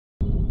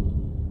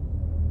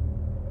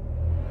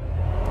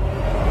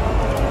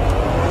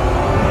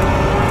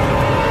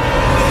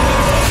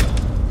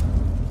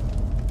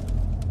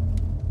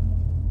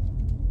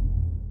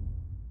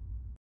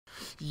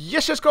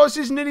Yes guys,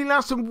 this is Nearly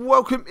Last and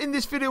welcome. In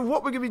this video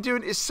what we're going to be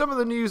doing is some of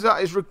the news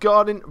that is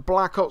regarding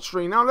Black Ops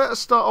 3. Now let us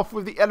start off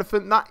with the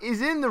elephant that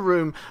is in the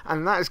room,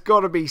 and that has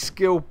got to be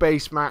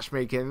skill-based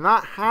matchmaking.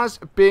 That has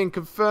been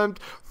confirmed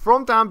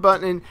from Dan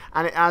Bunting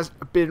and it has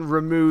been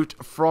removed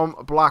from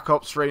Black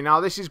Ops 3. Now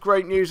this is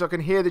great news. I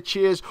can hear the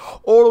cheers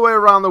all the way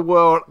around the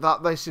world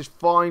that this is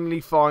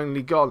finally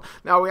gone.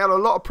 Now we had a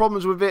lot of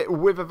problems with it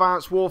with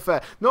Advanced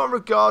Warfare, not in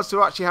regards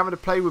to actually having to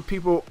play with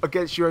people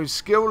against your own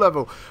skill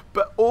level,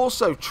 but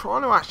also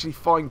trying to actually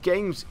find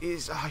games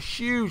is a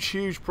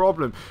huge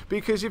problem,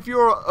 because if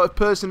you're a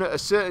person at a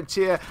certain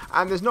tier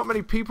and there's not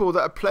many people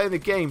that are playing the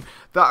game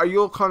that are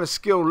your kind of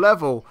skill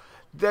level,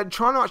 then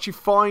trying to actually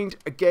find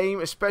a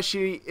game,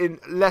 especially in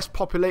less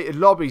populated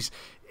lobbies,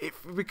 it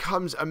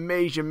becomes a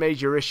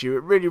major issue.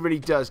 It really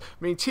does.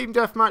 I mean, Team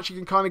Deathmatch, you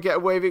can kind of get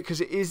away with it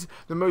because it is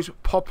the most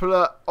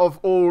popular of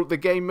all the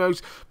game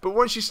modes. But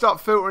once you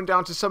start filtering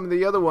down to some of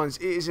the other ones,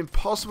 it is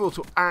impossible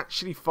to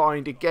actually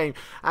find a game.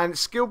 And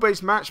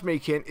skill-based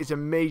matchmaking is a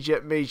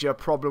major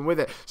problem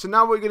with it. So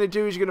now what we're going to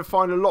do is you're going to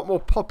find a lot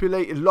more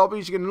populated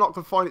lobbies. You're not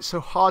going to find it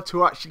so hard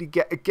to actually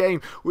get a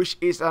game, which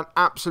is an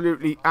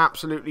absolutely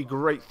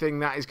great thing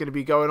that is going to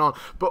be going on.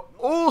 But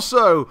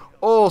also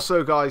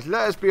guys,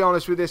 let us be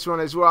honest with this one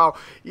as well.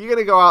 You're going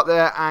to go out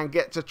there and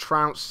get to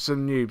trounce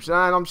some noobs,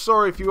 and I'm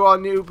sorry if you are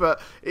new,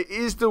 but it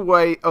is the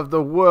way of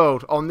the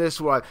world on this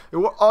one.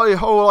 The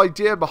whole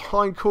idea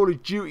behind Call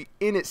of Duty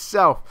in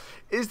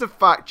itself is the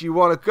fact you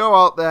want to go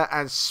out there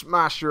and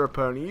smash your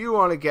opponent. You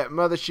want to get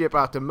mothership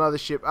after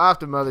mothership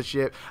after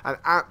mothership and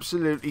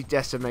absolutely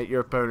decimate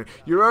your opponent.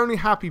 You're only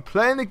happy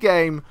playing the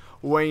game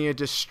when you're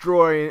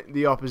destroying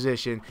the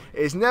opposition.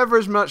 It's never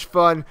as much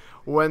fun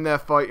when they're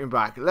fighting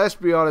back. Let's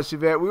be honest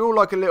with it. We all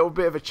like a little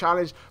bit of a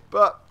challenge,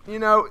 but you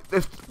know,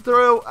 the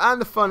thrill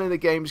and the fun in the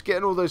game is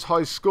getting all those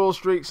high score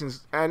streaks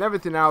and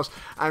everything else,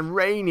 and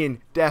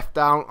raining death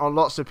down on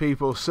lots of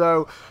people.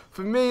 So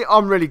for me,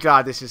 I'm really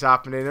glad this is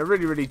happening. I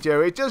really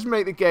do. It does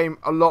make the game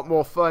a lot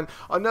more fun.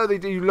 I know they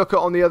do look at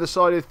on the other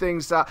side of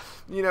things that,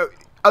 you know,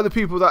 other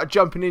people that are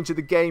jumping into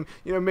the game,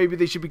 you know, maybe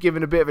they should be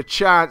given a bit of a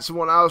chance and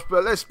what else,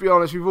 but let's be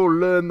honest, we've all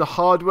learned the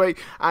hard way,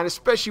 and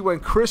especially when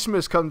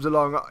Christmas comes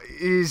along,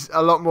 is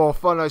a lot more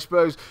fun, I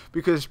suppose,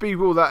 because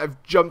people that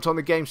have jumped on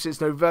the game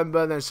since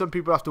November, and then some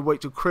people have to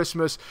wait till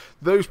Christmas.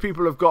 Those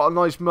people have got a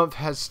nice month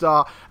head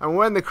start, and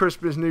when the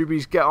Christmas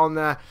newbies get on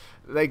there,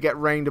 they get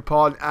rained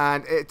upon,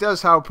 and it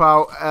does help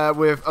out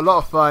with a lot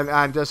of fun,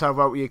 and does help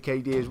out with your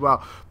KD as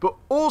well. But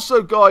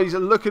also guys,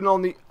 looking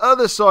on the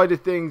other side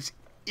of things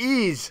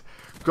is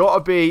got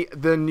to be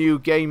the new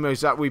game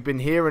modes that we've been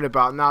hearing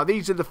about. Now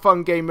these are the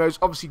fun game modes.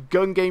 Obviously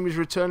gun game is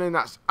returning.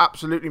 That's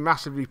absolutely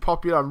massively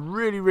popular. I'm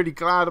really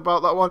glad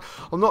about that one.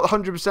 I'm not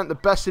 100% the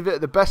best of it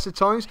at the best of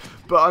times,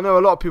 but I know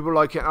a lot of people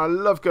like it, and I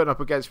love going up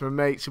against my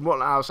mates and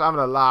whatnot else, having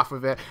a laugh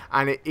with it,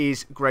 and it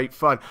is great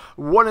fun.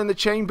 One in the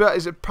Chamber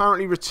is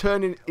apparently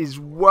returning as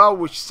well,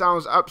 which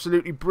sounds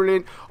absolutely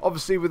brilliant.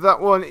 Obviously with that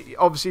one,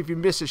 obviously if you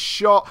miss a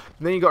shot,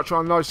 then you got to try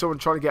and knife someone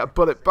trying to get a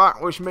bullet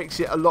back, which makes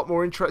it a lot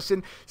more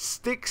interesting.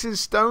 Sticks and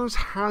stones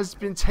has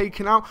been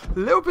taken out. A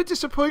little bit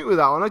disappointed with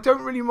that one. I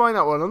don't really mind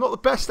that one. I'm not the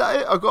best at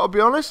it, I've got to be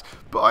honest,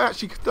 but I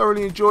actually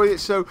thoroughly enjoy it,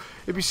 so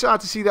it'd be sad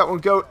to see that one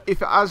go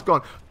if it has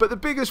gone. But the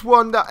biggest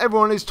one that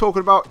everyone is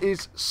talking about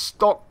is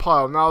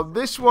Stockpile. Now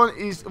this one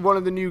is one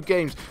of the new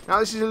games.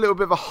 Now this is a little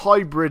bit of a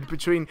hybrid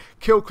between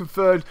Kill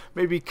Confirmed,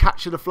 maybe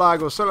Capture the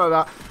Flag or something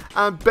like that,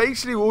 and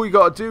basically all you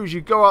got to do is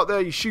you go out there,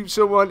 you shoot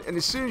someone, and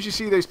as soon as you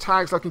see those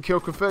tags like in Kill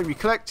Confirmed, you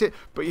collect it,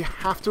 but you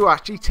have to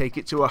actually take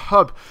it to a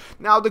hub.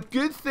 Now the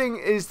good thing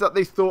is that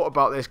they thought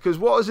about this, because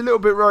what I was a little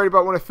bit worried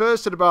about when I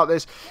first heard about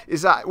this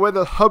is that whether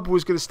the hub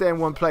was going to stay in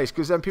one place,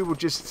 because then people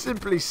just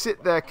simply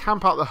sit there,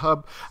 camp out the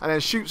hub, and then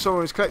shoot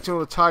someone who's collecting all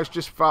the tags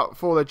just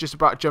before they're just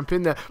about to jump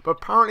in there. But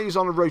apparently it's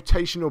on a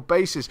rotational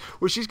basis,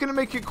 which is going to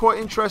make it quite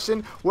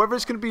interesting, whether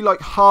it's going to be like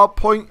hard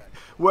point,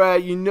 where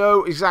you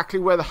know exactly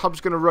where the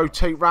hub's going to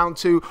rotate round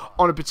to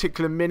on a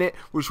particular minute,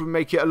 which would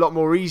make it a lot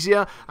more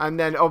easier, and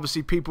then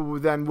obviously people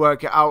would then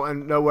work it out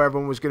and know where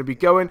everyone was going to be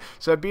going.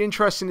 So it'd be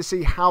interesting to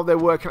see how they're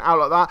working out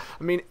like that.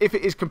 I mean, if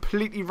it is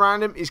completely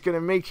random, it's going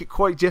to make it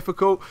quite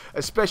difficult,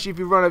 especially if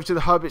you run over to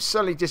the hub, it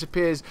suddenly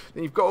disappears,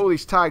 then you've got all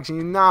these tags, and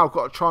you now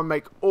got to try and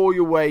make all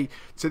your way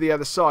to the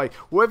other side.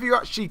 Whether you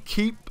actually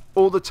keep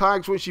all the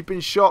tags once you've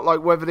been shot,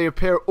 like whether they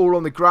appear all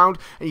on the ground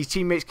and your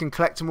teammates can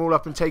collect them all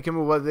up and take them,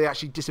 or whether they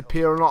actually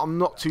disappear or not, I'm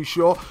not too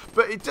sure,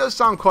 but it does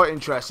sound quite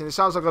interesting. It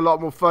sounds like a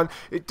lot more fun.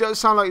 It does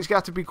sound like it's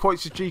got to be quite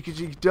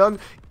strategically done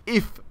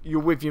if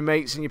you're with your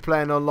mates and you're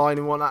playing online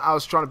and whatnot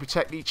else, trying to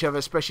protect each other,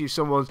 especially if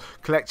someone's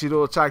collected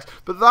all the tags.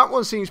 But that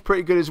one seems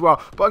pretty good as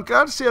well. But I'm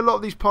glad to see a lot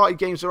of these party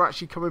games are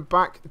actually coming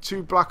back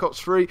to Black Ops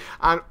 3,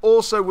 and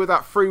also with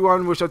that free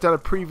one, which I've done a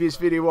previous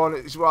video on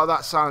as well.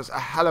 That sounds a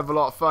hell of a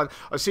lot of fun.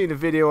 I've seen a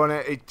video on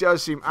it. It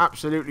does seem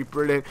absolutely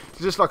brilliant.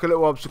 It's just like a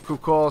little obstacle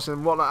course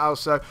and whatnot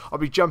else, so I'll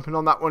be jumping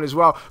on that one as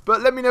well.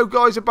 But let me know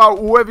guys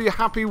about whether you're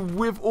happy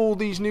with all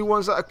these new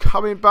ones that are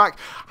coming back,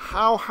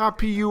 how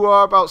happy you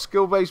are about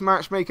skill-based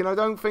matchmaking. I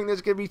don't think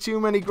there's going to be too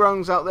many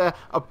groans out there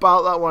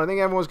about that one. I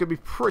think everyone's going to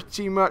be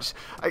pretty much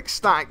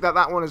ecstatic that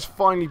that one has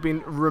finally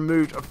been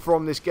removed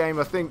from this game.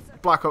 I think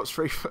Black Ops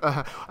 3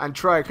 and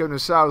Treyarch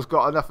themselves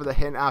got enough of the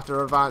hint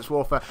after Advanced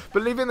Warfare.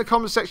 But leave it in the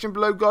comment section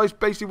below, guys,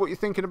 basically what you're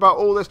thinking about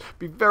all this.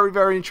 Be very,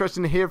 very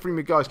interesting to hear from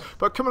you guys.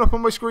 But coming up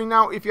on my screen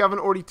now, if you haven't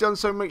already done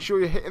so, make sure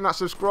you're hitting that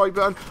subscribe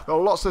button. There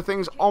are lots of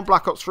things on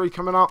Black Ops 3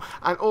 coming out.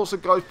 And also,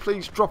 guys,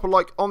 please drop a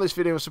like on this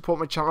video and support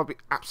my channel. It'll be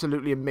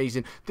absolutely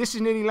amazing. This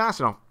is Nearly Last,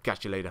 and I'll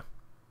catch you later.